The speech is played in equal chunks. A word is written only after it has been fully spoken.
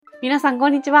皆さんこ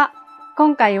んにちは。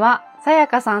今回はさや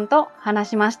かさんと話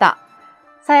しました。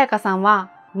さやかさん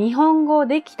は日本語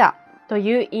できたと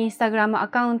いうインスタグラムア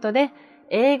カウントで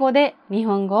英語で日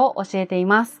本語を教えてい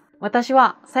ます。私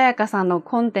はさやかさんの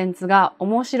コンテンツが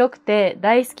面白くて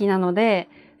大好きなので、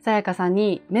さやかさん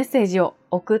にメッセージを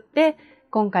送って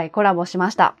今回コラボしま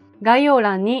した。概要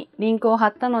欄にリンクを貼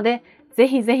ったので、ぜ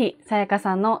ひぜひさやか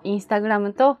さんのインスタグラ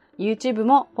ムと YouTube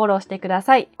もフォローしてくだ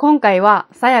さい。今回は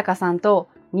さやかさんと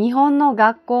日本の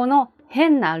学校の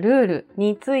変なルール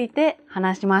について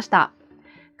話しました。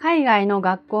海外の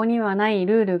学校にはない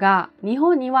ルールが日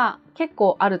本には結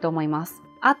構あると思います。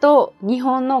あと、日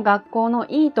本の学校の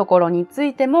いいところにつ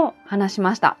いても話し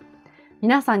ました。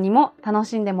皆さんにも楽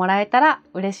しんでもらえたら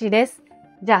嬉しいです。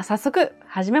じゃあ早速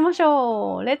始めまし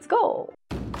ょう。レッツゴー！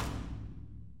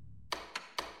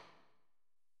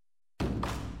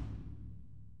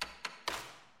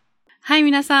はい、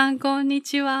皆さん、こんに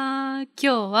ちは。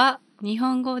今日は日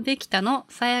本語できたの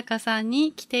さやかさん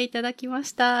に来ていただきま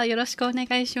した。よろしくお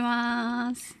願いし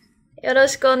ます。よろ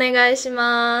しくお願いし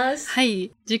ます。は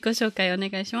い、自己紹介お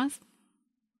願いします。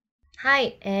は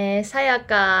い、さや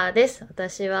かです。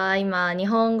私は今、日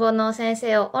本語の先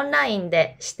生をオンライン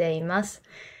でしています。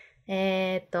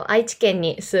愛知県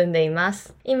に住んでいま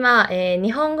す。今、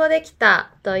日本語でき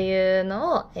たという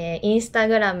のを、インスタ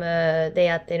グラムで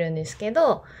やってるんですけ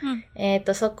ど、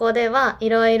そこではい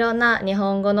ろいろな日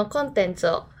本語のコンテンツ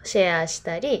をシェアし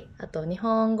たり、あと日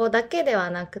本語だけでは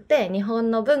なくて日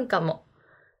本の文化も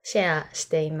シェアし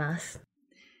ています。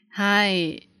は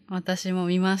い、私も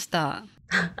見ました。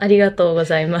ありがとうご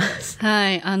ざいます。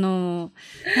はい、なん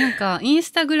かイン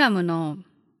スタグラムの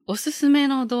おすすめ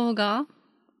の動画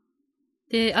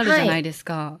であるじゃないです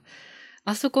か。はい、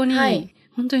あそこに、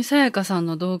本当にさやかさん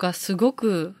の動画すご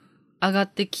く上が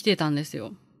ってきてたんです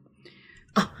よ。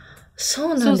あ、そ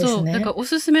うなんですね。そう。だからお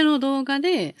すすめの動画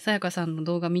でさやかさんの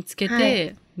動画見つけ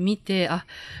て、見て、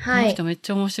この人めっ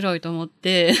ちゃ面白いと思っ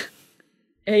て。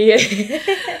嬉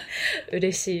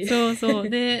しい。そう。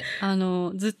で、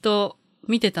ずっと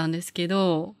見てたんですけ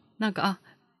ど、なんか、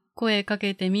声か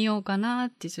けてみようかなっ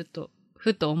てちょっと、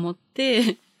ふと思っ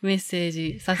て、メッセー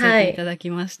ジさせていただき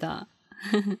ました。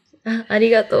あり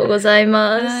がとうござい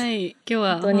ます。はい。今日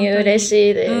は本当に嬉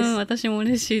しいです。私も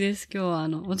嬉しいです。今日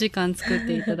はお時間作っ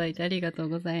ていただいてありがとう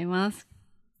ございます。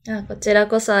こちら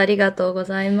こそありがとうご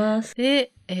ざいます。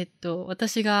で、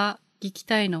私が聞き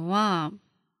たいのは、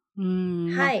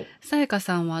はい。さやか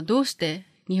さんはどうして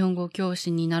日本語教師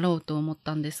になろうと思っ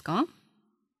たんですか？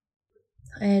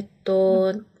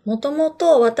もとも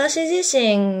と私自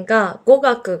身が語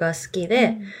学が好き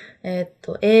で、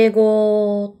英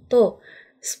語と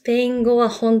スペイン語は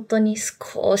本当に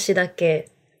少しだけ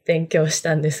勉強し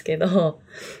たんですけど、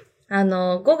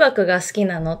語学が好き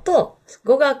なのと、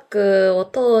語学を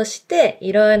通して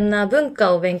いろんな文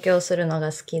化を勉強するの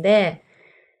が好きで、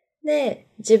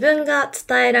自分が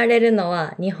伝えられるの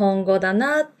は日本語だ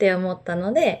なって思った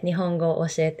ので、日本語を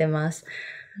教えてます。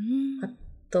あ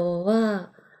と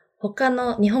は、他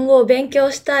の日本語を勉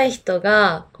強したい人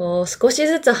が、少し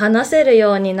ずつ話せる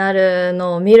ようになる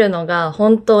のを見るのが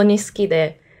本当に好き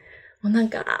で、もうなん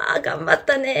か、頑張っ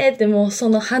たねって、もうそ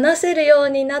の話せるよう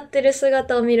になってる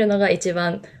姿を見るのが一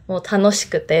番もう楽し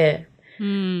くて、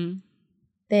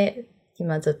で、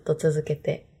今ずっと続け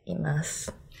ていま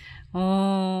す。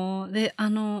で、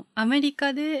アメリ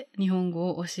カで日本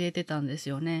語を教えてたんです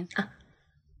よね。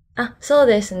そう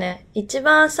ですね。一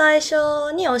番最初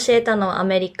に教えたのはア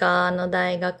メリカの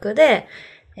大学で、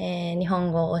日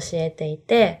本語を教えてい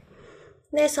て、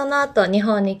で、その後日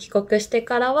本に帰国して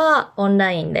からはオン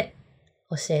ラインで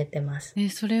教えてます。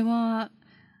それは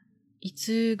い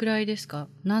つぐらいですか？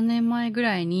何年前ぐ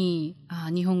らいに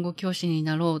日本語教師に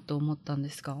なろうと思ったんで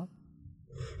すか？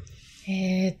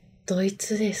い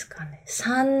つですかね。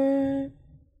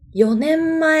4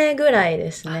年前ぐらい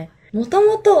ですね。もと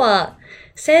もとは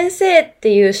先生っ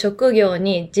ていう職業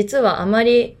に実はあま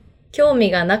り興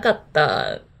味がなかっ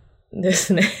たんで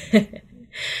すね。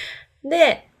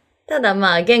で、ただ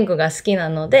言語が好きな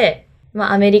ので、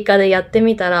アメリカでやって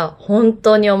みたら本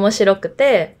当に面白く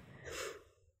て、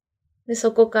で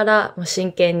そこからもう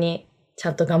真剣にち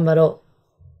ゃんと頑張ろ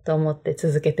うと思って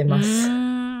続けてます。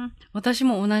私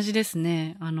も同じです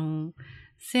ね。そ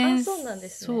うなんで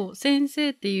すね。そう、先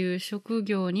生っていう職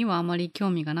業にはあまり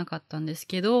興味がなかったんです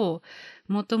けど、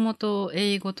もともと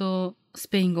英語とス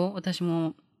ペイン語、私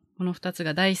もこの2つ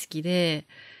が大好きで、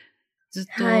ずっ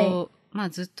と、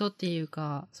ずっとっていう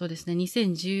か、そうですね、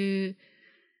2013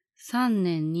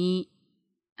年に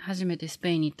初めてス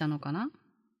ペインに行ったのかな？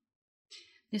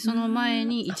で、その前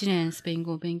に1年スペイン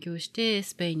語を勉強して、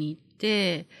スペインに行っ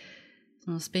て、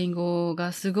そのスペイン語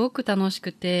がすごく楽し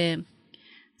くて、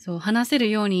そう、話せる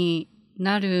ように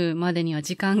なるまでには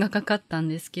時間がかかったん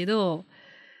ですけど、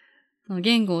その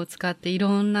言語を使ってい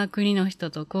ろんな国の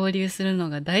人と交流するの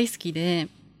が大好きで、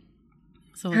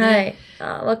そうで、はい。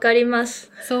わかりま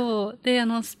す。そう。で、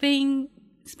スペイン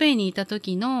にいた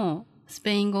時のス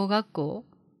ペイン語学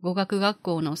学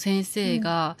校の先生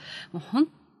が、もう本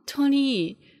当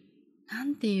に、な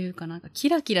んていうかなんかキ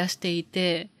ラキラしてい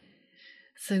て、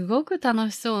すごく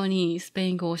楽しそうにスペ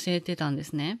イン語を教えてたんで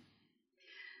すね。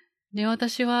で、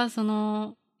私はそ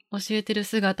の教えてる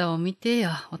姿を見て、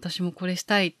私もこれし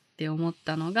たいって思っ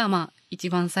たのが、一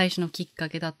番最初のきっか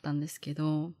けだったんですけ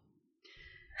ど。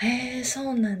へえ、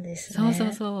そうなんですね。そうそ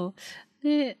うそう。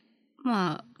で、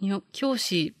教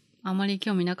師、あまり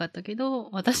興味なかったけど、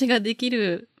私が好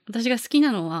き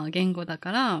なのは言語だ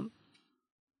から、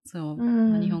そう、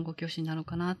日本語教師になろう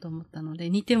かなと思ったので、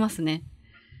似てますね。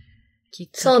きっ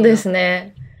かけが。そうです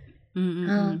ね。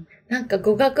なんか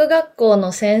語学学校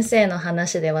の先生の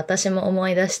話で私も思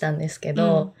い出したんですけ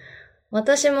ど、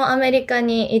私もアメリカ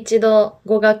に一度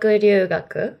語学留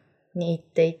学に行っ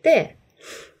ていて、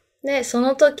で、そ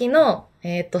の時の、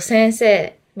先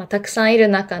生、たくさんいる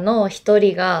中の一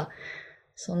人が、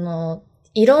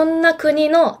いろんな国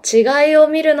の違いを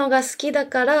見るのが好きだ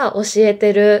から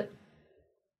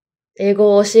英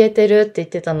語を教えてるって言っ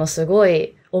てたのすご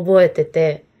い覚えて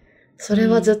て、それ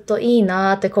はずっといい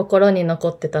なーって心に残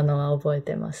ってたのは覚え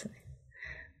てますね。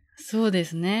そうで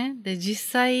すね。で、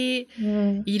実際、い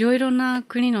ろいろな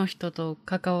国の人と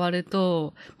関わる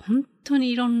と、本当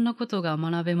にいろんなことが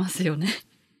学べますよね。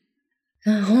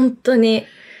本当に、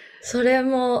それ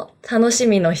も楽し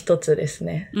みの一つです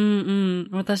ね。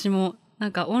私も、な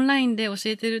んかオンラインで教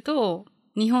えてると、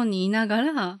日本にいなが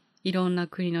ら、いろんな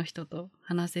国の人と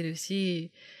話せる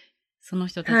し、その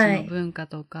人たちの文化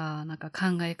とか、なんか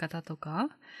考え方とか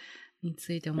に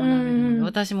ついて学べるので、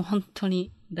私も本当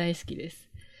に大好きです。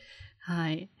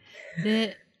はい。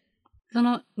で、そ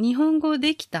の日本語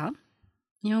できた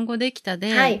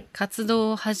で活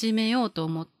動を始めようと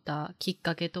思ったきっ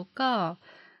かけとか、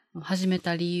始め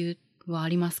た理由はあ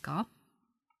りますか？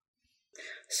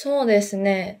そうです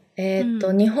ね。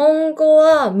日本語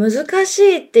は難し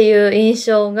いっていう印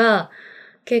象が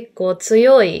結構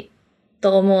強い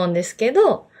と思うんですけ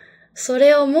ど、そ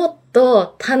れをもっ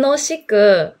と楽し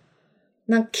く、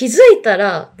気づいた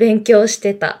ら勉強し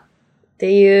てたっ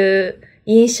ていう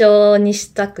印象にし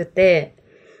たくて、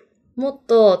もっ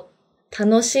と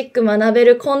楽しく学べ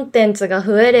るコンテンツが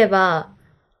増えれば、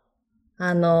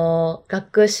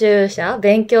学習者、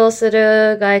勉強す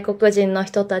る外国人の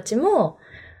人たちも、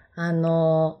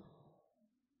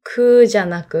苦じゃ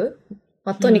なく、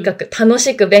とにかく楽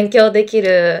しく勉強でき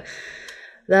る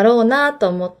だろうなと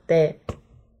思って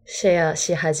シェア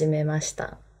し始めまし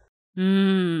た。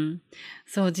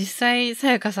そう、実際、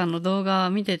さやかさんの動画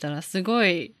見てたらすご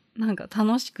い、なんか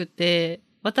楽しくて、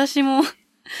私も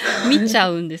見ち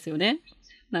ゃうんですよね。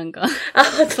なんか。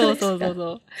本当ですか？そ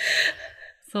う。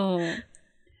そう。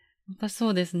やっぱそ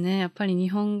うですね。やっぱり日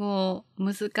本語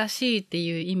難しいって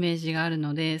いうイメージがある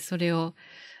ので、それを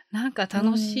なんか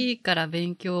楽しいから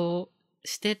勉強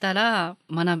してたら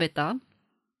学べた。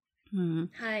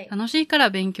楽しいから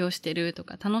勉強してると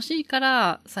か、楽しいか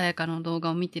らさやかの動画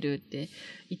を見てるって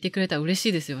言ってくれたら嬉し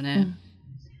いですよね。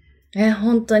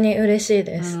本当に嬉しい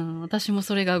です。私も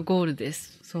それがゴールで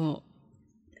す。そう。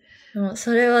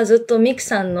それはずっとミク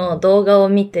さんの動画を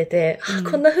見てて、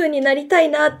こんな風になりたい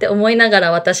なって思いなが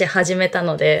ら私始めた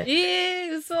ので。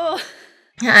嘘。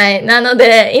はい。なの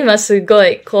で、今すご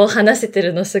い、こう話せて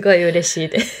るのすごい嬉しい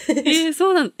です。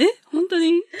そうなの？本当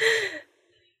に？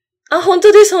本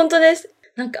当です、本当です。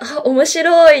なんか、面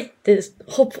白いって、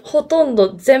ほとん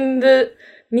ど全部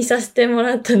見させても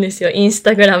らったんですよ。インス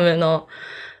タグラムの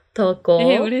投稿。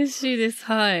嬉しいです。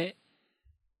はい。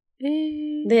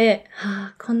で、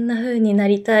こんな風にな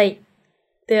りたいっ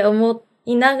て思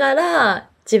いながら、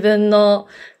自分の、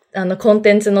コン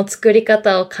テンツの作り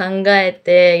方を考え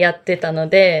てやってたの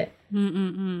で、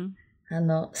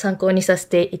参考にさせ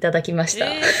ていただきました。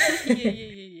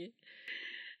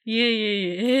い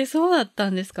え、そうだった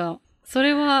んですか。そ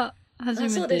れは初め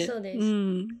て。そうです、そうです。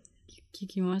聞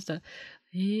きました。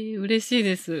嬉しい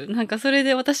です。なんかそれ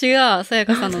で私がさや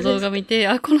かさんの動画見て、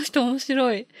この人面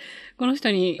白い。この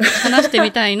人に話して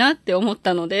みたいなって思っ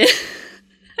たので。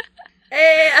あ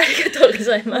りがとうご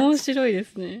ざいます。面白いで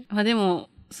すね。でも、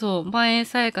そう、前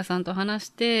さやかさんと話し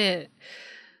て、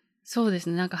そうです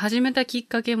ね、なんか始めたきっ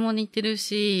かけも似てる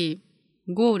し、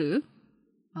ゴー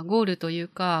ルという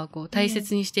か、こう大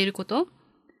切にしていること、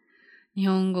日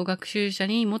本語学習者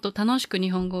にもっと楽しく日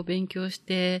本語を勉強し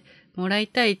てもらい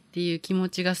たいっていう気持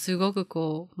ちがすごく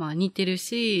こう、まあ似てる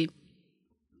し、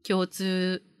共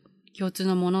通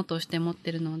のものとして持っ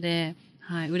てるので、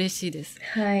はい、嬉しいです。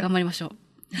はい。頑張りましょ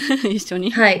う。一緒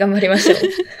に。はい、頑張りましょう。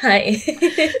はい。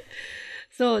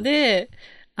そうで、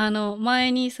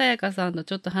前にさやかさんと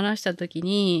ちょっと話したとき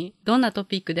に、どんなト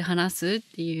ピックで話すっ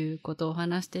ていうことを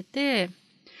話してて、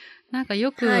なんか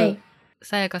よく、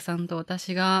さやかさんと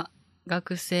私が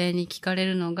学生に聞かれ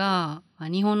るのが、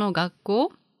日本の学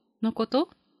校のこと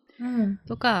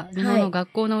とか、日本の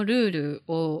学校のルール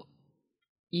を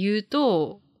言う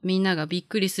と、みんながびっ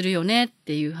くりするよねっ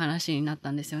ていう話になっ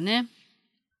たんですよね。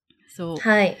そう。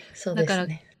はい、そうですね。だから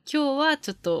今日は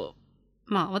ちょっと、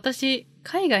まあ私、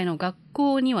海外の学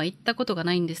校には行ったことが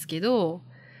ないんですけど、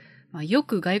まあ、よ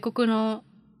く外国の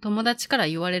友達から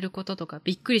言われることとか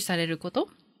びっくりされること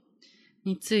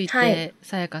について、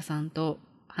さやかさんと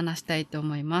話したいと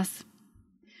思います。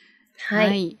はい。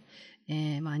は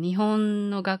い。まあ日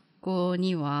本の学校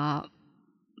には、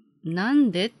な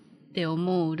んでって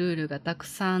思うルールがたく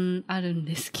さんあるん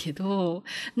ですけど、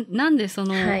なんでそ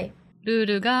のルー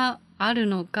ルがある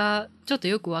のか、ちょっと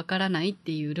よくわからないっ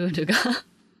ていうルールが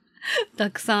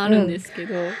たくさんあるんですけ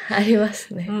ど、ありま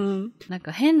すね。なん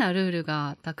か変なルール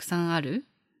がたくさんある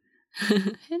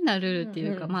変なルールってい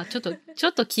うか、まあちょっ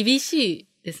と厳しい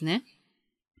ですね。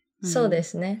そうで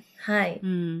すね。はい。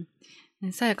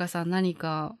さやかさん何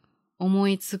か思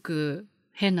いつく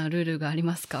変なルールがあり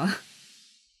ますか？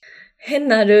変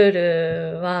なル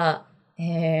ールは、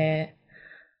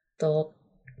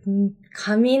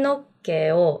髪の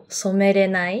毛を染めれ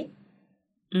ない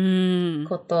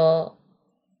こと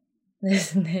で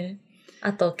すね。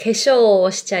あと、化粧を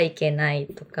しちゃいけない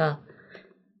とか、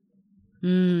そ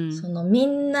のみ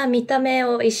んな見た目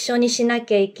を一緒にしな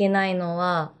きゃいけないの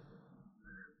は、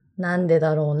なんで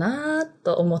だろうな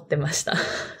と思ってました。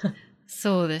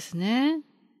そうですね。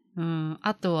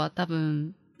あとは多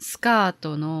分、スカー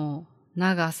トの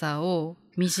長さを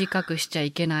短くしちゃ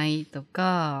いけないと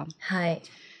か、はい。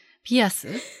ピアス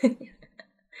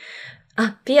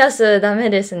ピアスダメ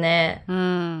ですね。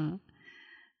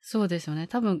そうですよね。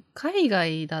多分、海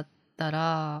外だった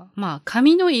ら、まあ、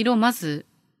髪の色まず、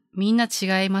みんな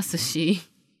違いますし。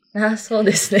そう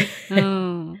ですね。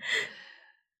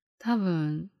多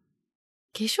分、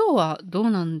化粧はど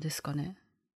うなんですかね。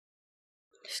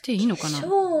していいのかな？化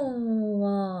粧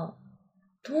は、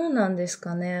どうなんです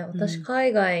かね。私、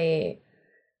海外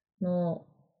の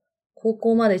高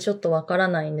校までちょっとわから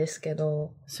ないんですけ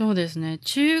ど。そうですね。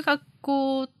中学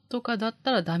校とかだっ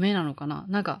たらダメなのかな？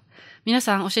なんか、皆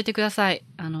さん教えてください。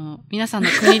皆さんの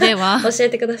国では。教え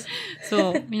てください。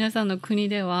そう。皆さんの国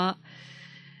では、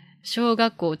小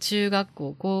学校、中学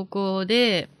校、高校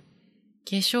で、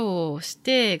化粧をし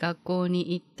て学校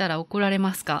に行ったら怒られ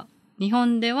ますか？日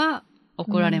本では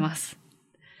怒られます。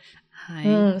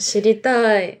はい。知り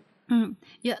たい。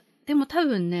いや、でも多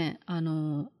分ね、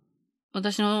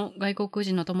私の外国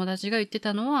人の友達が言って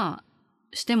たのは、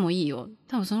してもいいよ。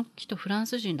多分その人フラン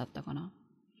ス人だったかな。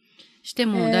して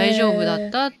も大丈夫だっ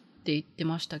たって言って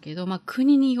ましたけど、まあ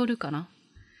国によるかな。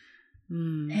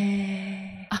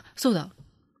そうだ。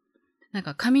なん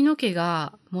か髪の毛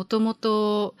がもとも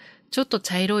とちょっと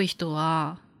茶色い人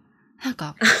は、なん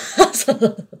か、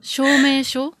証明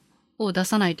書を出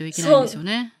さないといけないんですよ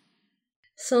ね。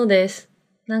そうです。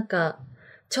なんか、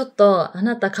ちょっとあ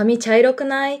なた髪茶色く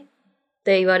ないっ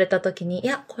て言われたときに、い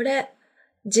や、これ、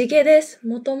地毛です。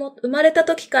生まれた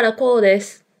時からこうで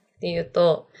す。って言う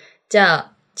と、じゃ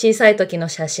あ、小さい時の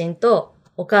写真と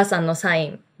お母さんのサイ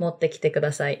ン持ってきてく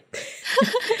ださい。っ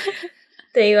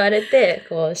て言われて、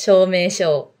こう、証明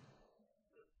書を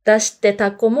出して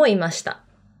た子もいました。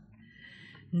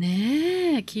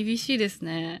ねえ、厳しいです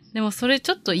ね。でもそれ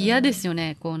ちょっと嫌ですよ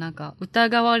ね。こうなんか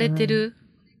疑われてる。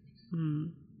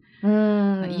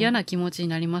嫌な気持ちに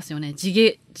なりますよね。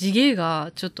地毛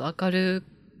がちょっと明る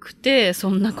くて、そ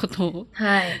んなことを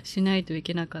しないとい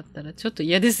けなかったら、ちょっと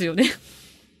嫌ですよね。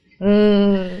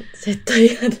絶対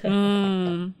嫌だ。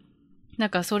なん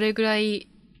かそれぐらい、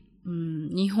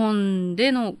日本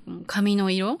での髪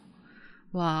の色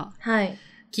は、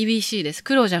厳しいです。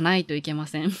黒じゃないといけま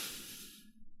せん。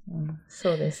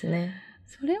そうですね。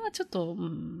それはちょっと、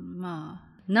まあ、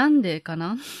なんでか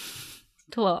な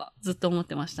とはずっと思っ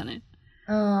てましたね。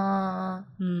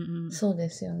そうで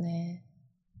すよね。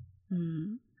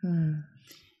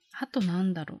あとな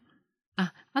んだろう。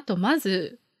あとま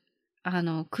ず、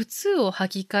靴を履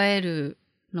き替える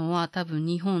のは多分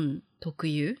日本特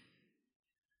有。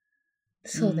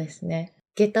そうですね。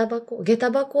下駄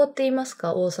箱って言います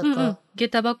か、大阪。下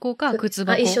駄箱か靴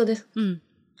箱。一緒です。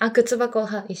靴箱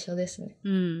は一緒ですね。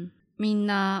みん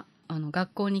な、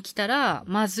学校に来たら、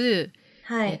まず、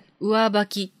はい。上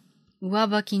履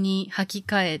きに履き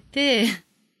替えて、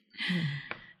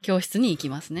教室に行き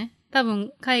ますね。多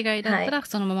分、海外だったら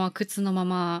そのまま靴のま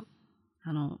ま、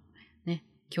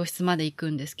教室まで行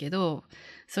くんですけど、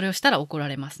それをしたら怒ら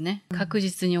れますね。確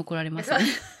実に怒られますね。そ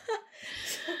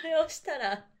れをした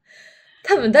ら、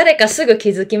多分誰かすぐ気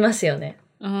づきますよね。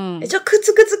うん。靴っ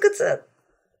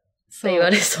て言わ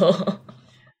れそう。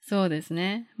そうです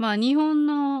ね。まあ日本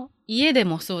の家で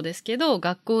もそうですけど、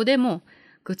学校でも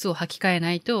靴を履き替え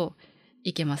ないと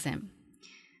いけません。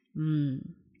うん。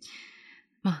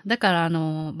まあだから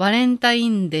バレンタイ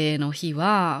ンデーの日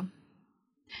は、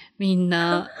みん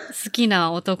な好き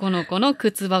な男の子の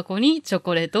靴箱にチョ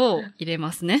コレートを入れ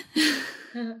ますね。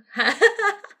懐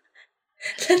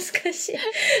かしい。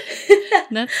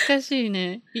懐かしい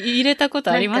ね。入れたこ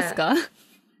とありますか？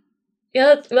い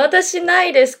や、私な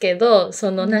いですけど、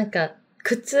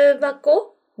靴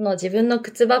箱の自分の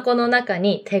靴箱の中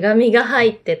に手紙が入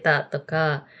ってたと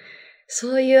か、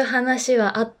そういう話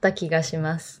はあった気がし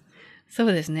ます。そ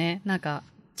うですね。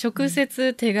直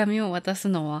接手紙を渡す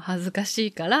のは恥ずかし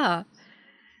いから、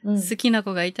好きな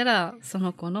子がいたら、そ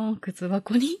の子の靴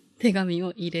箱に手紙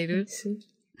を入れる。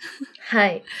は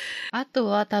い。あと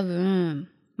は多分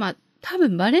バ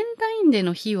レンタインデー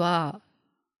の日は、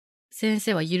先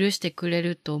生は許してくれ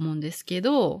ると思うんですけ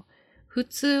ど、普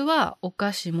通はお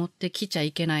菓子持ってきちゃ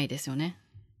いけないですよね。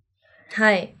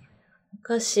はい。お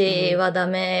菓子はダ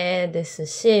メです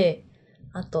し、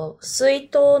あと、水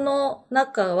筒の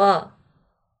中は、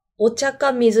お茶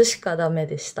か水しかダメ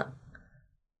でした。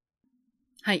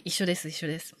はい、一緒です。一緒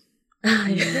で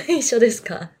す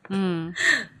か？うん。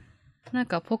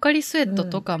ポカリスエット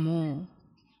とかも、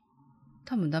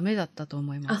多分ダメだったと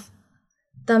思います。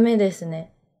ダメです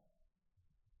ね。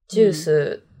ジュー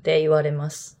スって言われ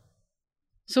ます。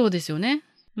そうですよね。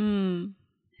うん。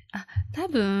多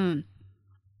分、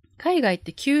海外っ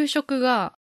て給食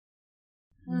が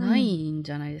ないん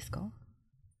じゃないですか？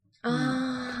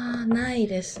ない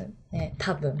ですね。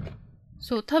多分。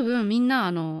そう、多分みん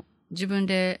な自分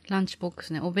でランチボック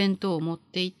スね、お弁当を持っ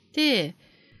て行って、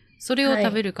それを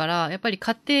食べるから、やっぱり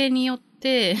家庭によっ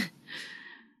て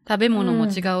食べ物も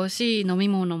違うし、飲み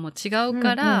物も違う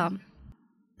から、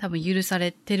多分許さ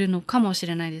れてるのかもし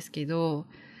れないですけど、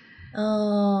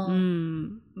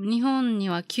日本に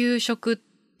は給食っ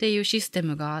ていうシステ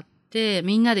ムがあって、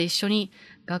みんなで一緒に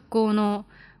学校の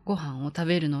ご飯を食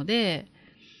べるので、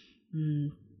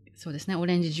そうですね、オ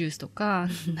レンジジュースとか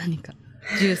何か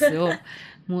ジュースを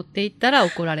持って行ったら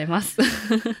怒られます。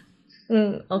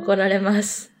怒られま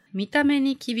す。見た目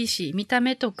に厳しい。見た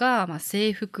目とか、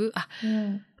制服。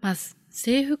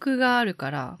制服がある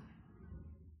から、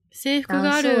制服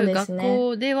がある学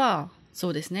校では、そ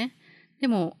うですね。で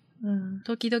も、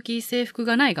時々制服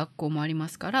がない学校もありま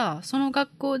すから、その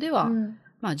学校では、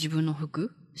自分の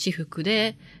私服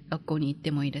で学校に行って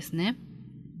もいいですね。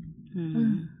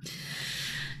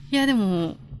いや、で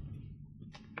も、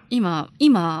今、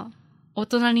大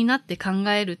人になって考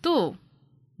えると、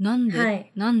なん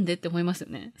でって思いますよ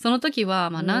ね。その時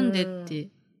は、なんでって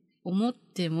思っ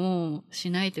てもし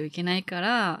ないといけないか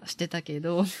らしてたけ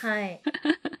ど。はい。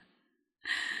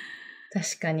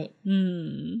確かに。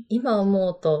今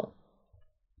思うと、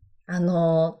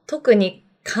特に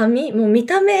もう見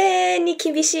た目に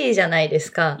厳しいじゃないで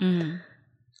すか。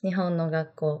日本の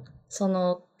学校。そ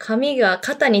の髪が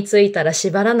肩についたら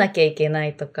縛らなきゃいけな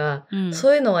いとか、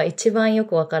そういうのは一番よ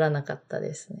くわからなかった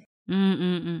ですね。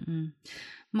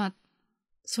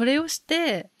それをし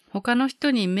て他の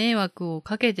人に迷惑を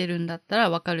かけてるんだったら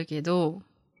わかるけど、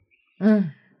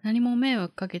何も迷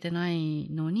惑かけてない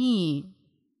のに、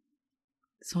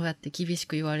そうやって厳し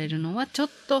く言われるのはちょっ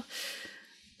と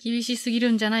厳しすぎ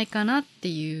るんじゃないかなって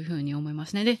いうふうに思いま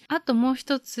すね。で、あともう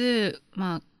一つ、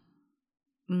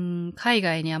海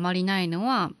外にあまりないの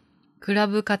は、クラ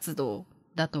ブ活動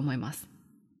だと思います。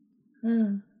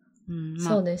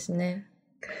そうですね。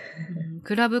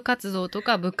クラブ活動と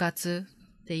か部活っ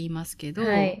て言いますけど、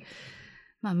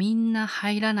みんな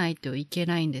入らないといけ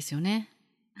ないんですよね。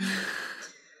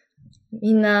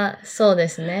みんな、そうで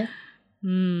すね。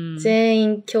全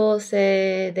員強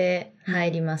制で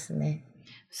入りますね。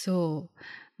そう。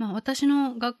私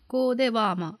の学校で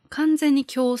は、完全に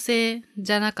強制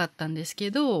じゃなかったんです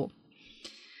けど、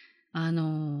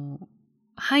入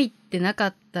ってなか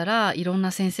ったらいろんな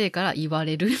先生から言わ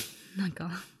れる。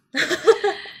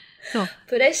そう。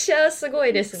プレッシャーすご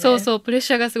いですね。そう、プレッ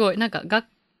シャーがすごい。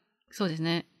そうです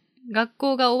ね。学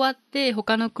校が終わって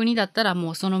他の国だったら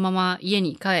もうそのまま家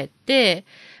に帰って、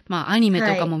アニメ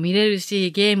とかも見れるし、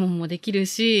ゲームもできる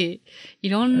し、い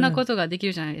ろんなことができ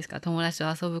るじゃないですか。友達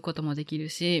と遊ぶこともできる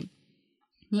し。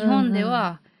日本で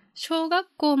は、小学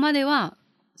校までは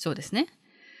そうですね。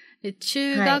で、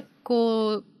中学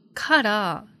校か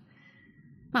ら、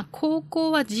まあ高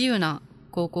校は自由な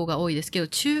高校が多いですけど、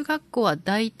中学校は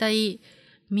だいたい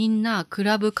みんなク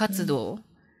ラブ活動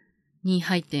に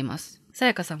入っています。さ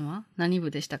やかさんは何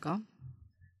部でしたか？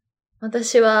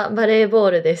私はバレーボー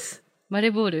ルです。バレ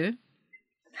ーボール？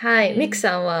はい。ミク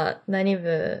さんは何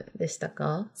部でした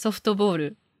か？ソフトボー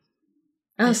ル。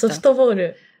あ、ソフトボー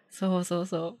ル。そうそう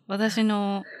そう。私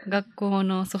の学校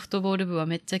のソフトボール部は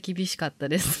めっちゃ厳しかった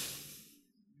です。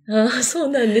あ、そう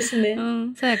なんですね。う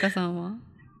ん。さやかさんは？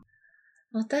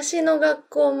私の学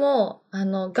校も、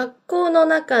学校の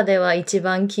中では一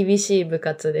番厳しい部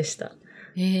活でした。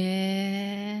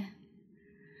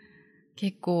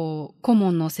結構、顧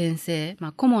問の先生、ま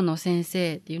あ顧問の先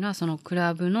生っていうのはそのク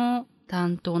ラブの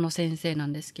担当の先生な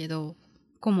んですけど、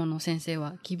顧問の先生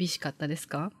は厳しかったです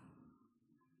か？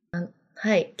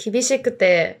はい。厳しく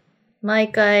て、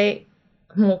毎回、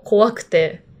もう怖く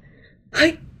て、は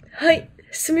い、はい、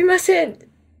すみません、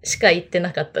しか言って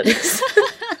なかったです。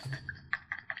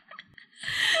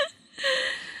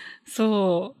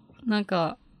そう。なん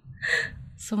か、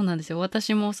そうなんですよ。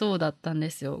私もそうだったんで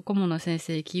すよ。顧問の先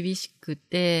生厳しく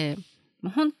て、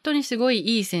本当にすごい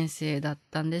いい先生だっ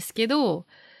たんですけど、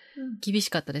厳し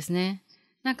かったですね。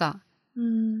なんか、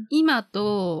今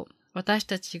と私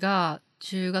たちが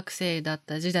中学生だっ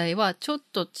た時代はちょっ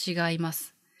と違いま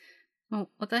す。もう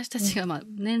私たちが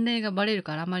年齢がバレる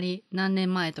からあまり何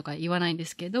年前とか言わないんで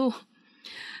すけど、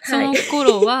その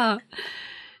頃は、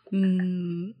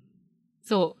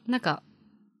そう、なんか、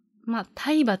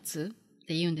体罰っ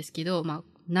て言うんですけど、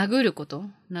殴ること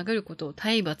を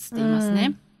体罰って言います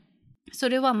ね。そ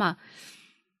れは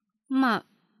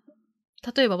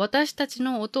例えば私たち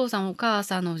のお父さんお母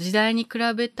さんの時代に比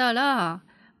べたら、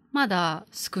まだ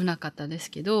少なかったで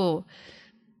すけど、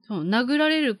そう殴ら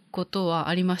れることは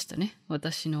ありましたね、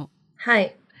私の。は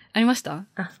い。ありました？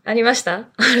ありました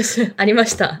ありま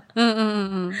した。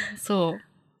そう。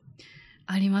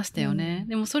ありましたよね。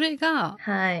でもそれが、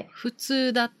普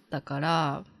通だったか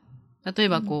ら、例え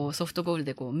ばソフトボール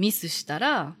でミスした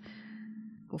ら、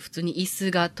普通に椅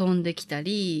子が飛んできた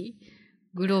り、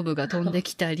グローブが飛んで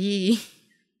きたり、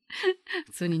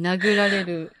普通に殴られ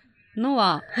るの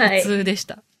は普通でし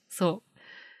た。そ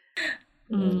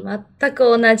う。全く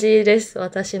同じです。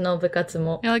私の部活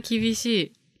も。いや、厳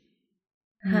し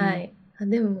い。はい。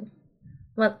でも、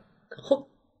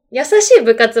優しい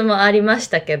部活もありまし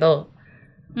たけど、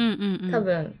多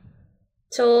分、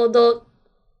ちょうど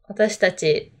私た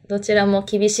ちどちらも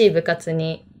厳しい部活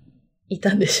にい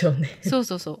たんでしょうね。そう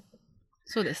そうそう。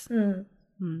そうです。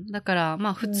だか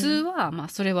ら、普通は、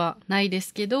それはないで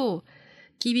すけど、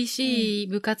厳しい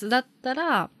部活だった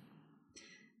ら、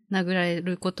殴られ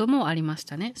ることもありまし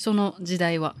たね。その時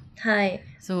代は。はい。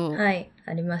そう。はい。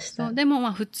ありました。そう。で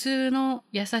も普通の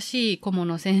優しい顧問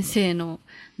の先生の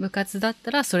部活だっ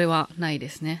たら、それはないで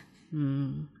すね。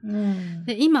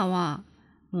で、今は、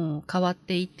もう変わっ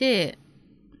ていて、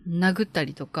殴った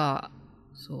りとか、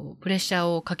そう、プレッシャー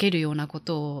をかけるようなこ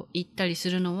とを言ったりす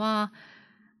るのは、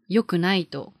良くない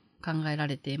と考えら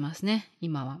れていますね、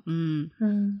今は。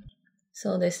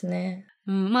そうですね。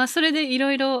それでい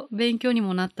ろいろ勉強に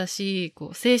もなったし、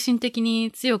精神的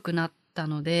に強くなった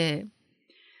ので。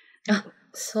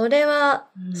それは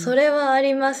あ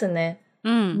りますね。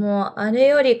もう、あれ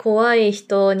より怖い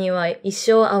人には一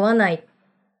生会わないっ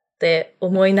て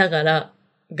思いながら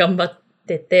頑張っ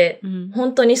てて、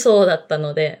本当にそうだった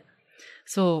ので。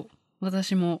そう、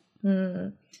私も。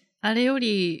あれよ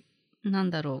り、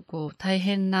大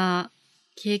変な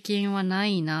経験はな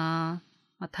いな。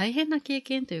大変な経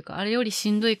験というか、あれより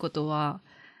しんどいことは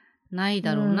ない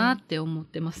だろうなって思っ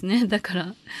てますね。だか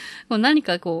ら、何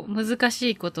か難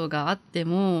しいことがあって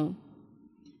も、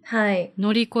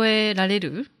乗り越えられ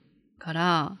るか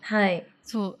ら、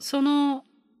そう、そ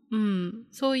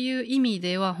ういう意味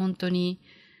では本当に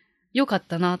良かっ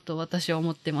たなと私は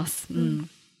思ってます。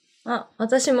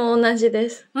私も同じで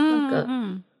す。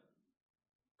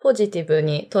ポジティブ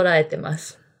に捉えてま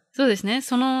す。そうですね。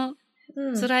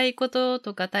辛いこと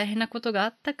とか大変なことがあ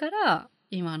ったから、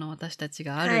今の私たち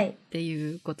があるって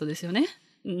いうことですよね。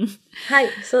はい、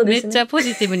そうですね。めっちゃポ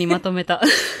ジティブにまとめた。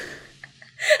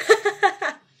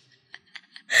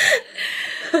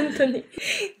本当に。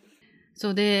そ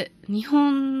うで、日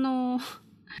本の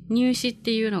入試っ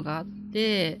ていうのがあっ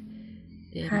て、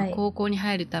高校に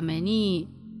入るために、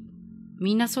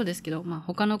みんなそうですけど、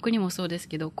他の国もそうです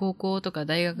けど、高校とか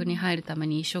大学に入るため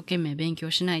に一生懸命勉強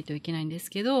しないといけないんです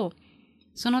けど、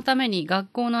そのために学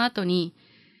校の後に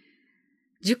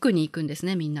塾に行くんです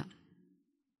ね、みんな。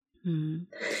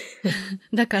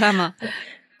だから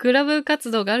クラブ活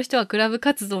動がある人はクラブ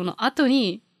活動の後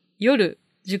に夜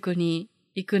塾に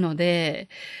行くので、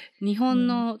日本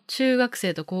の中学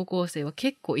生と高校生は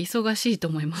結構忙しいと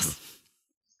思います。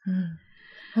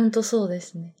ほんとそうで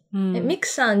すね。うん、ミク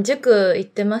さん、塾行っ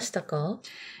てましたか？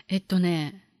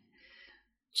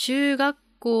中学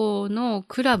校の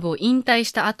クラブを引退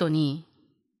した後に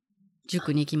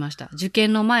塾に行きました。受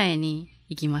験の前に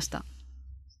行きました。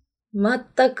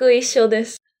全く一緒で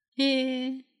す。へ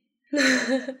ー。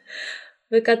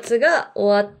部活が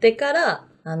終わってから、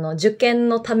受験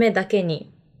のためだけ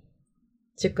に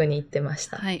塾に行ってまし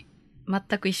た。はい。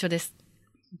全く一緒です。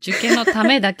受験のた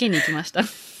めだけに行きました。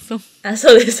そう。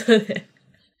そうです、そうで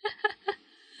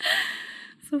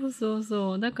す。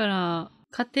そう。だから、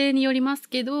家庭によります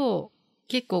けど、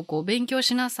結構勉強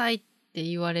しなさいって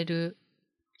言われる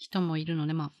人もいるの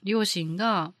で、両親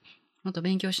がもっと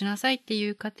勉強しなさいってい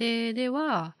う家庭で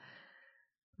は、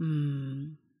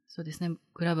そうですね。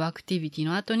クラブアクティビティ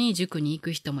の後に塾に行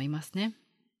く人もいますね。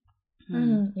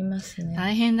いますね。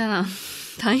大変だな。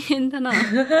大変だな。本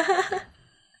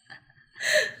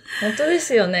当で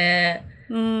すよね。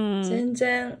全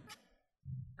然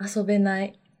遊べな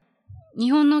い。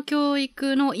日本の教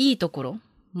育のいいところ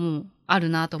もある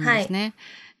なと思うんですね。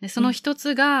でその一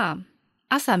つが、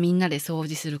朝みんなで掃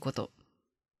除すること。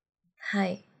は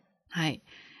い。はい。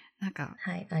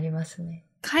はい、ありますね。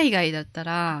海外だった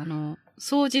ら、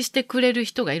掃除してくれる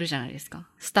人がいるじゃないですか。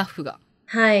スタッフが。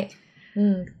はい。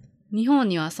日本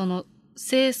にはその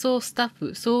清掃スタッフ、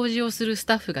掃除をするス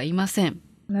タッフがいません。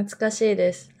懐かしい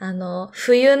です。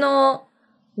冬の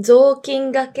雑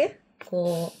巾がけ？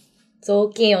雑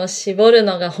巾を絞る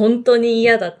のが本当に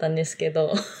嫌だったんですけ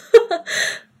ど。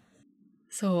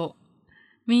そう。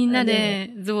みんな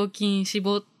で雑巾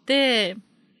絞って、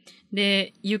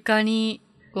で、床に、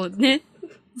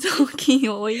雑巾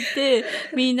を置いて、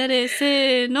みんなで、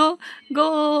せーの、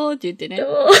ゴーって言ってね、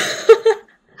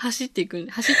走っていくん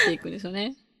ですよ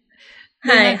ね。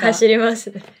はい、走りま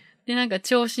すね。で、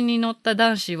調子に乗った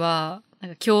男子は、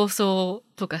競争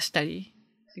とかしたり、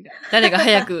誰が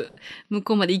早く向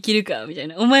こうまで行けるか、みたい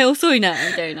な。お前遅いな、み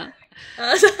たいな。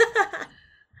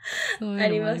そう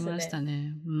いうのもありました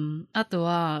ね。あと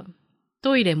は、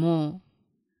トイレも、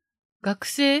学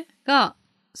生が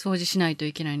掃除しないと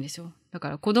いけないんですよ。だか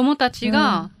ら子供たち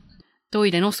がト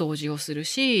イレの掃除をする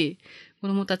し、子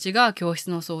供たちが教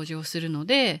室の掃除をするの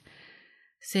で、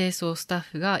清掃スタッ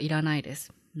フがいらないで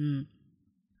す。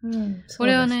こ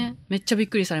れはね、めっちゃびっ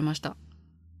くりされました。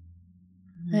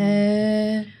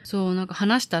そう、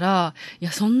話したら、い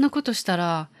や、そんなことした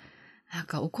ら、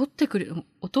怒ってくる、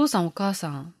お父さんお母さ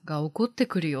んが怒って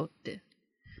くるよって。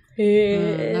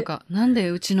なんで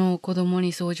うちの子供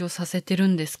に掃除をさせてる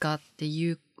んですかって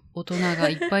いう大人が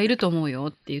いっぱいいると思うよ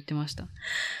って言ってました。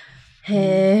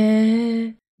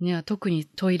ね、特に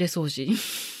トイレ掃除。い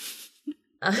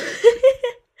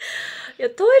や、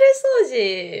トイレ掃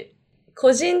除、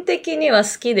個人的には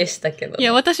好きでしたけど。い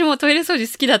や、私もトイレ掃除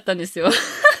好きだったんですよ。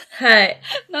はい。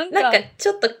ち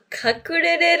ょっと隠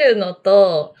れれるの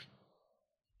と、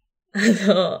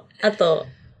あと、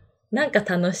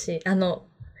楽しい。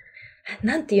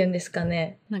なんて言うんですか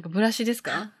ね。ブラシです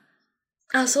か？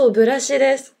そう、ブラシ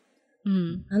です。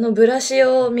ブラシ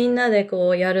をみんなで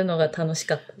やるのが楽し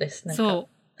かったです。そ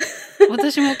う。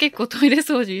私も結構トイレ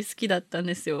掃除好きだったん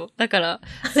ですよ。だから、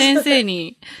先生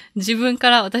に自分か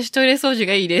ら私トイレ掃除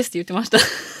がいいですって言ってました。わ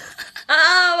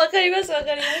かります。で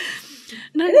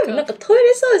もトイ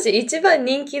レ掃除一番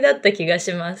人気だった気が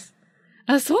します。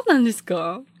そうなんです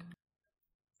か？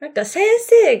先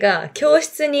生が教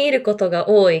室にいることが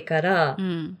多いから、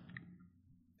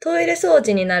トイレ掃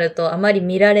除になるとあまり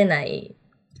見られない。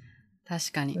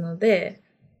確かに。ので、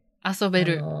遊べ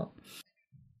る。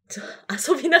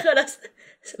遊びながら、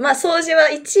掃除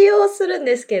は一応するん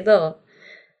ですけど、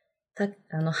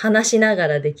話しなが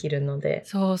らできるので。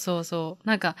そう。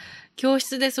教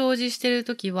室で掃除してる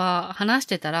ときは、話し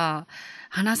てたら、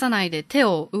話さないで手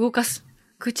を動かす。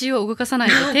口を動かさない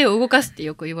で手を動かすって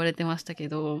よく言われてましたけ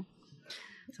ど、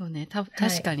そうね、確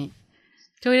かに。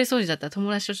トイレ掃除だったら友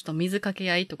達とちょっと水か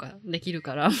け合いとかできる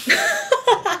から。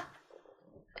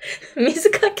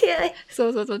水かけ合い？そ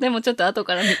う。でもちょっと後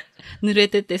から濡れ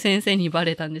てって先生にバ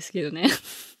レたんですけどね。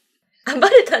バ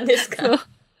レたんですか？そう。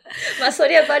そ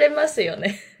りゃバレますよ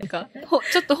ね。ちょ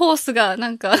っとホースが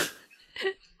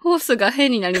ホースが変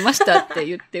になりましたって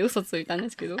言って嘘ついたんで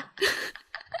すけど。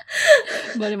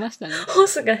バレましたね。ホー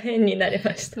スが変になり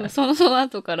ました。その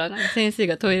後から先生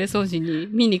がトイレ掃除に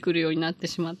見に来るようになって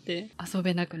しまって遊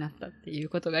べなくなったっていう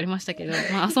ことがありましたけど、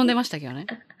遊んでましたけどね。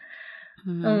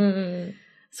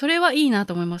それはいいな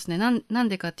と思いますね。なん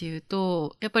でかっていう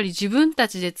と、やっぱり自分た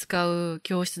ちで使う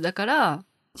教室だから、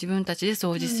自分たちで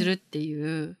掃除するって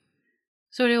いう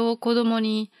それを子供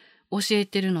に教え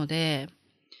てるので、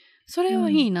それは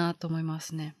いいなと思いま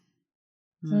すね。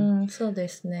そうで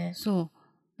すね。そう。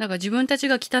だから自分たち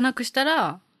が汚くした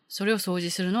ら、それを掃除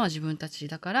するのは自分たち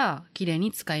だから、きれい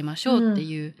に使いましょうって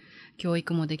いう教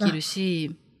育もできる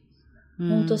し、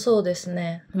本当そうです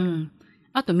ね。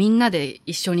あとみんなで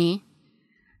一緒に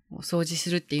掃除す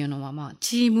るっていうのは、まあ、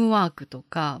チームワークと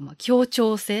か、まあ、協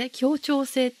調性って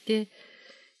言っ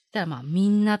たら、まあ、み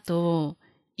んなと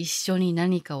一緒に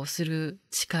何かをする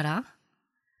力、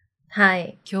は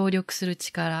い。協力する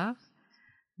力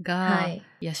が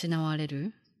養われ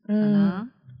るか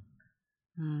な。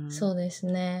そうです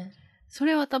ね。そ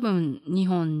れは多分日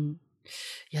本、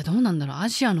いやどうなんだろう、ア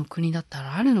ジアの国だった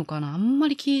らあるのかな、あんま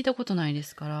り聞いたことないで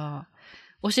すから、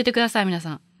教えてください皆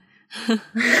さん。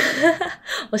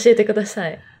教えてくださ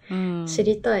い。知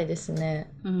りたいです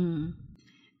ね。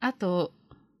あと、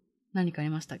何かあり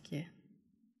ましたっけ？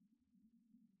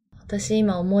私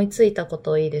今思いついたこ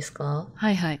といいですか？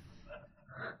はいはい。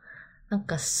なん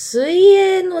か水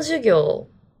泳の授業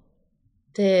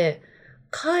って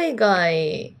海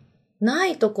外な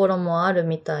いところもある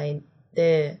みたい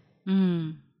で、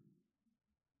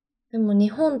でも日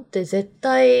本って絶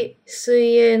対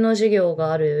水泳の授業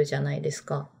があるじゃないです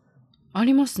か。あ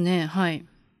りますね、はい。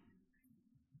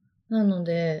なの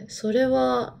で、それ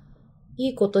はい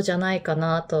いことじゃないか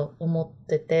なと思っ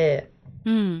てて。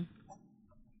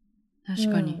確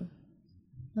かに。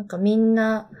なんかみん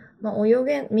な、まあ、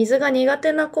水が苦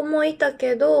手な子もいた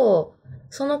けど、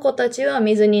その子たちは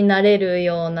水に慣れる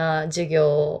ような授業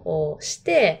をし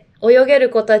て、泳げる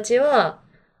子たちは、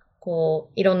こ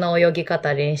う、いろんな泳ぎ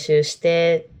方練習し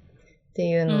てって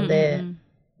いうので、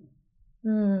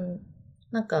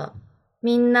なんか、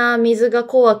みんな水が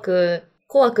怖く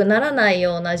ならない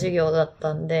ような授業だっ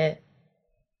たんで、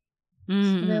そ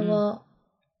れは、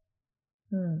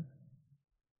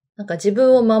なんか自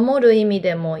分を守る意味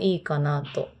でもいいかな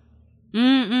と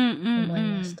思い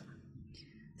ました。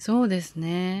そうです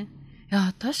ね。い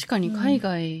や、確かに海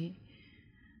外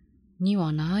に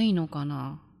はないのか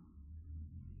な。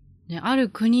ね、ある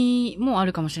国もあ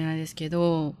るかもしれないですけ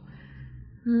ど、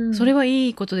それはい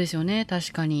いことですよね、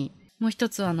確かに。もう一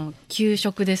つは給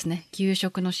食ですね。給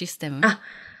食のシステム。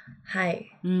は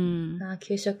い。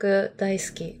給食大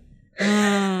好き。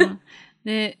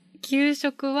で、給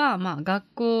食は、まあ、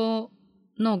学校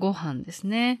のご飯です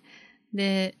ね。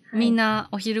で、みんな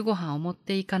お昼ご飯を持っ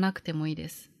ていかなくてもいいで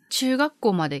す。中学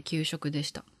校まで給食で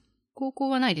した。高校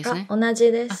はないですね。同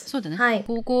じです。そうだね。はい。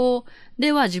高校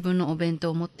では自分のお弁当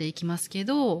を持っていきますけ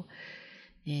ど、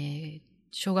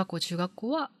小学校、中学校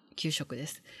は給食で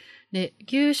す。で、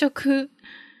給食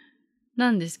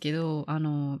なんですけど、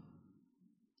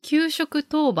給食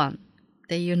当番っ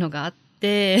ていうのがあっ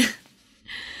て、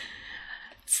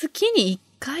月に1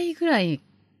回ぐらい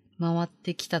回っ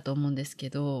てきたと思うんですけ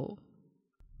ど、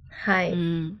はい。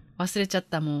忘れちゃっ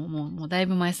た。もうだい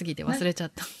ぶ前すぎて忘れちゃ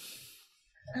った。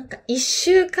なんか1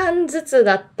週間ずつ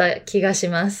だった気がし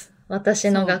ます。私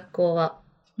の学校は。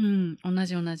同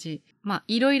じ。まあ、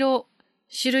いろいろ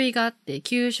種類があって、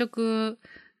給食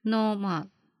の、まあ、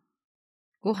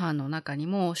ご飯の中に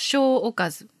も、小おか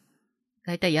ず。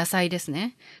だいたい野菜です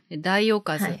ね。大お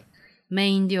かず、メ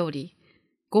イン料理、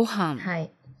ご飯。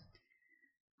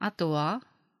あとは、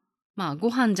まあ、ご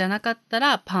飯じゃなかった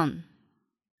らパン。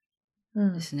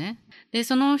ですね。で、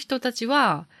その人たち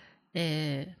は、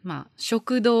まあ、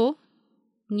食堂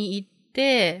に行っ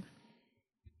て、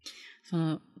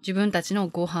自分たちの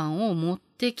ご飯を持っ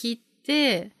てき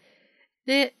て、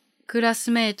で、クラ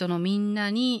スメートのみん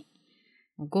なに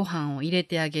ご飯を入れ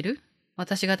てあげる。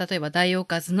私が例えば大お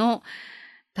かずの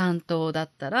担当だっ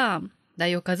たら、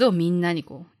大おかずをみんなに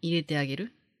こう入れてあげ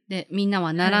る。で、みんな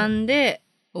は並んで、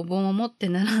お盆を持って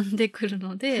並んでくる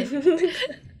ので、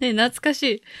で、懐かし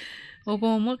い。お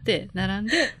盆を持って並ん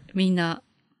で、みんな、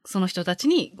その人たち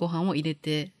にご飯を入れ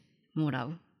てもら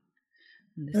う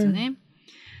んですよね。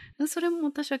それも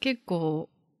私は結構、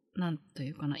なんと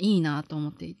いうかな、いいなと思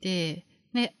っていて、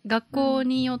で、学校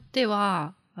によって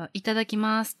は、いただき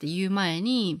ますって言う前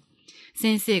に、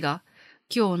先生が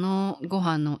今日のご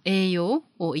飯の栄養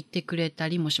を言ってくれた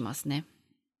りもしますね。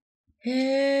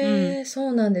そ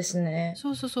うなんですね。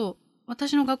そう。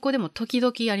私の学校でも時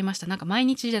々ありました。なんか毎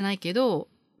日じゃないけど、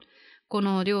こ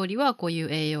の料理はこうい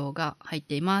う栄養が入っ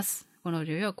ています。この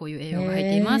料理はこういう栄養が入っ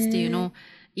ていますっていうのを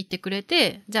言ってくれ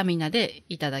て、じゃあみんなで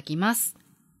いただきます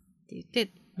って言っ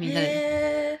て、みんな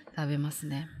で食べます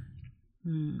ね。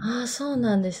そう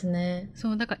なんですね。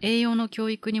そう、だから栄養の教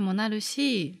育にもなる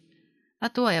し、あ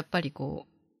とはやっぱりこ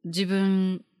う、自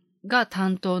分が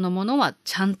担当のものは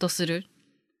ちゃんとする。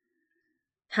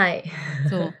はい。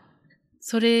そう。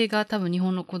それが多分日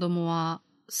本の子供は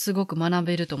すごく学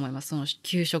べると思います。その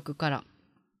給食から。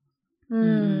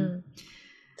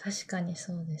確かに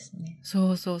そうですね。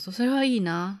そう。それはいい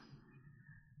な。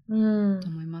と思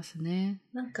いますね。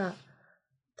なんか、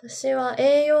私は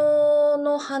栄養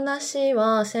の話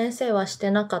は先生はして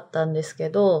なかったんですけ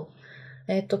ど、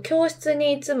教室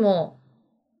にいつも、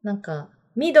なんか、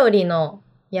緑の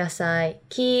野菜、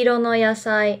黄色の野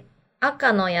菜、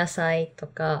赤の野菜と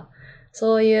か、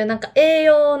そういうなんか栄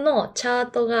養のチャ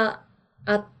ートが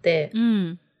あって、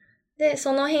で、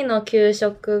その日の給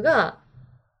食が、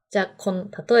じゃあ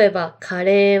例えばカ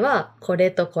レーはこ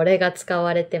れとこれが使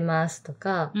われてますと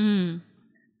か、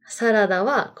サラダ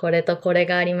はこれとこれ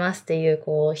がありますっていう、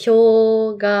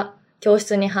表が教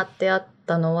室に貼ってあっ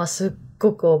たのはすっ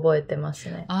ごく覚えてます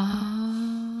ね。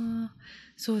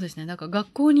そうですね。なんか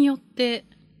学校によって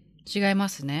違いま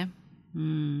すね。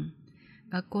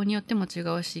学校によっても違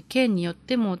うし、県によっ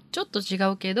てもちょっと違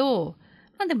うけど、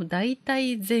まあでも大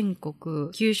体全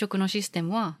国、給食のシステ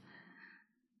ムは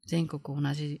全国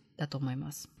同じだと思い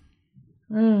ます。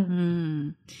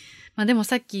まあでも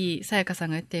さっきさやかさん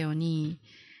が言ったように、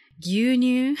牛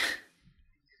乳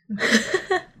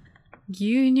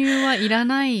牛乳はいら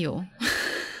ないよ。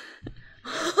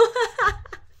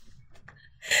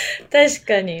確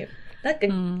かに。なんか、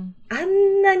あ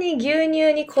んなに牛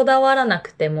乳にこだわらな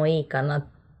くてもいいかな、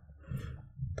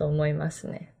と思います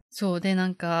ね。そうで、な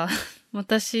んか、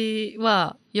私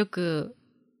はよく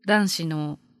男子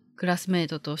のクラスメイ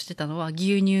トとしてたのは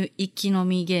牛乳一気飲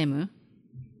みゲーム。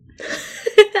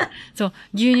そう、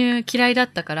牛乳嫌いだっ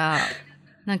たから、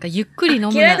なんかゆっくり飲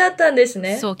む嫌いだったんです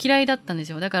ね。そう、嫌いだったんで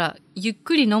すよ。だから、ゆっ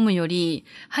くり飲むより、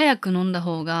早く飲んだ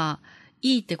方が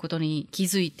いいってことに気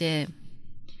づいて、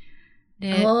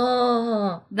で、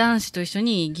男子と一緒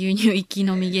に牛乳一気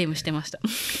飲みゲームしてました。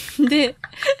で、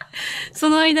そ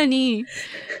の間に、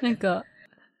なんか、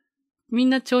み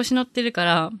んな調子乗ってるか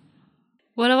ら、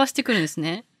笑わしてくるんです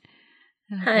ね。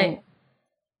はい。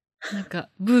なんか、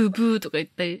ブーブーとか言っ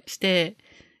たりして、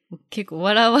結構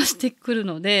笑わしてくる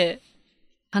ので、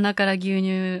鼻から牛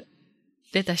乳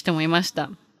出た人もいまし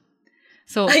た。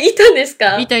そう。いたんです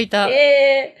か？いた。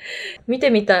見て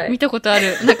みたい。見たことあ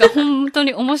る。なんか本当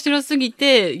に面白すぎ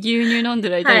て、牛乳飲んで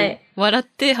る間に笑っ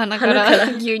て鼻から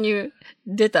牛乳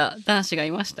出た男子が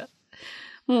いました。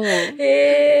もう、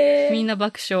みんな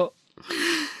爆笑。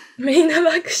みんな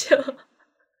爆笑。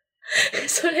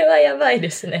それはやばいで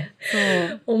すね。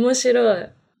そう。面白い。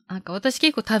なんか私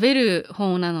結構食べる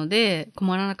方なので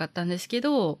困らなかったんですけ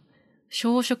ど、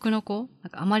小食の子、な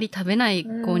んかあまり食べない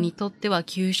子にとっては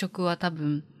給食は多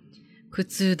分苦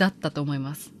痛だったと思い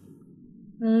ます。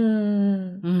な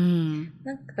ん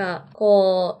か、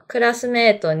クラス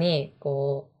メートに、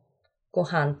ご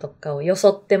飯とかをよ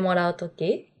そってもらうと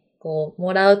き、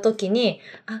もらうときに、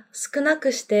少な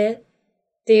くして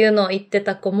っていうのを言って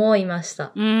た子もいまし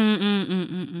た。あ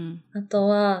と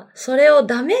は、それを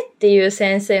ダメっていう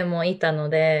先生もいたの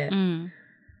で、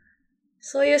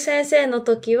そういう先生の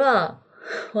時は、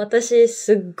私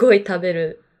すっごい食べ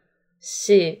る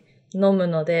し、飲む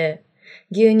ので、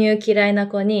牛乳嫌いな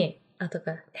子に、後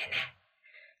から、ねえね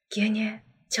え、牛乳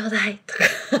ちょうだいとか、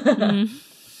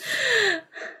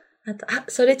あ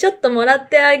と、それちょっともらっ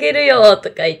てあげるよ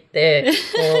とか言って、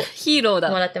ヒーロー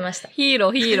だ。もらってました。ヒーロ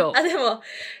ー。でも、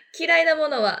嫌いなも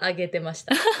のはあげてまし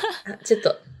た。ちょっ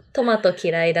と、トマト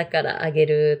嫌いだからあげ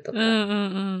るとか。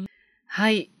は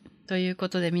い。というこ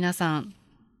とで皆さん、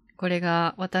これ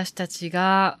が私たち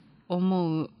が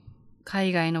思う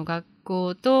海外の学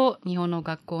校と日本の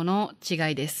学校の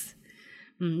違いです。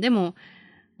でも、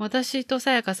私と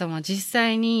さやかさんは実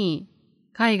際に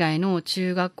海外の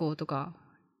中学校とか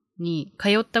に通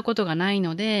ったことがない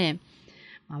ので、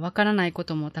わからないこ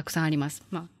ともたくさんあります。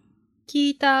聞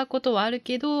いたことはある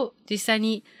けど、実際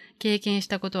に経験し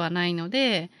たことはないの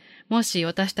で、もし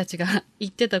私たちが言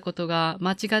ってたことが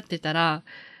間違ってたら、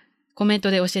コメン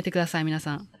トで教えてください、皆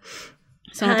さん。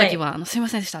その時は、すいま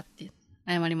せんでしたって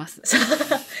謝ります。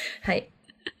はい。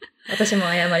私も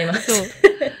謝ります。そう。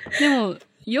でも、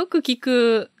よく聞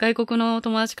く外国の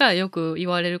友達からよく言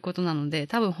われることなので、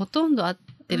多分ほとんど合っ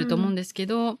てると思うんですけ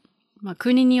ど、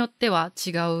国によっては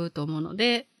違うと思うの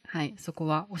で、はい、そこ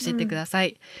は教えてくださ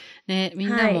い。で、みん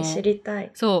なも、知りた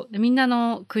い。そう、で、みんな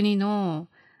の国の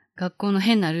学校の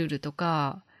変なルールと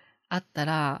かあった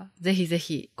ら、ぜひぜ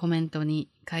ひコメントに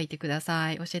書いてくだ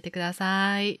さい。教えてくだ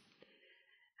さい。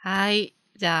はい。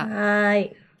じゃあ、今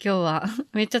日は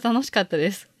めっちゃ楽しかった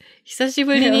です。久し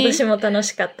ぶりに。私も楽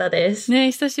しかったです。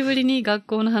ね、久しぶりに学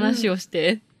校の話をし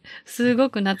て、すご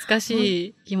く懐かし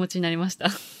い気持ちになりました。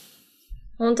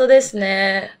本当です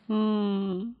ね。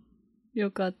よ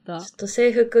かった。ちょっと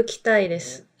制服着たいで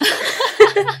す。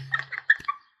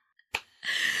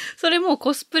それもう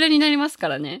コスプレになりますか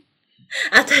らね。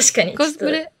あ、確かに。コス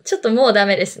プレ。ちょっともうダ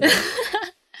メですね。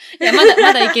いや、ま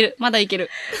だいける。まだいけ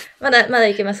る。まだ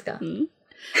いけますか？うん。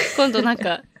今度なん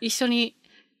か、一緒に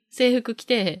制服着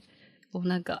て、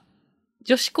なんか、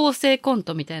女子高生コン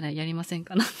トみたいなのやりません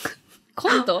かな？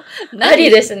コント？あり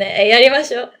ですね。やりま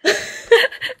しょう。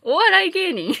お笑い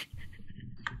芸人。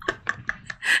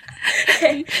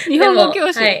日本語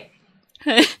教師。はい。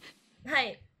は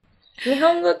い。日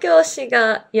本語教師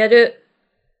がやる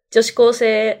女子高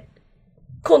生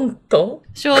コント？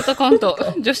ショートコント。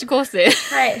女子高生。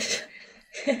はい。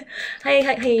はい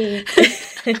はいはい。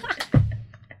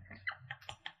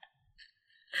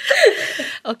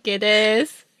OK で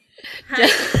す。はい、じゃあ、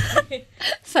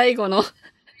最後の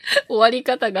終わり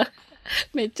方が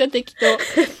めっちゃ適当。っ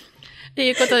て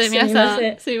いうことで皆さ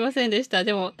ん、すいませんでした。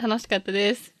でも楽しかった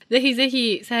です。ぜひぜ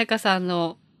ひ、さやかさん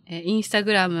のインスタ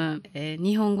グラム、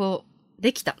日本語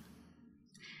できた。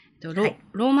ロ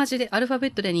ーマ字で、アルファベ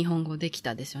ットで日本語でき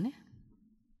たですよね。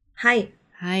はい。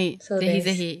はい。ぜひ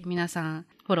ぜひ皆さん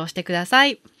フォローしてくださ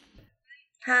い。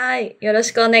はい。よろ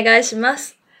しくお願いしま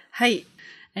す。はい。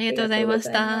ありがとうございま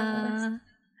した。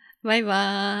バイ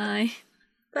バイ。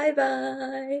バイバ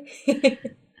イ。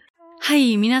は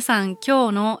い。皆さん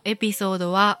今日のエピソー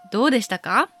ドはどうでした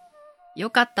か？良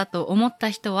かったと思った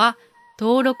人は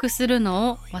登録する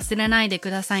のを忘れないでく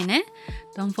ださいね。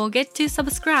Don't forget to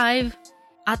subscribe.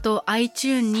 あと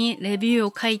iTunes にレビュー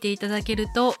を書いていただける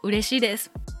と嬉しいで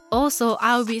す。Also,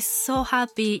 I'll be so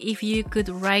happy if you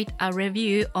could write a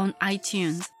review on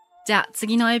iTunes. じゃあ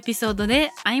次のエピソード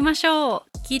で会いましょう。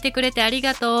聞いてくれてあり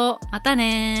がとう。また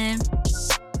ねー。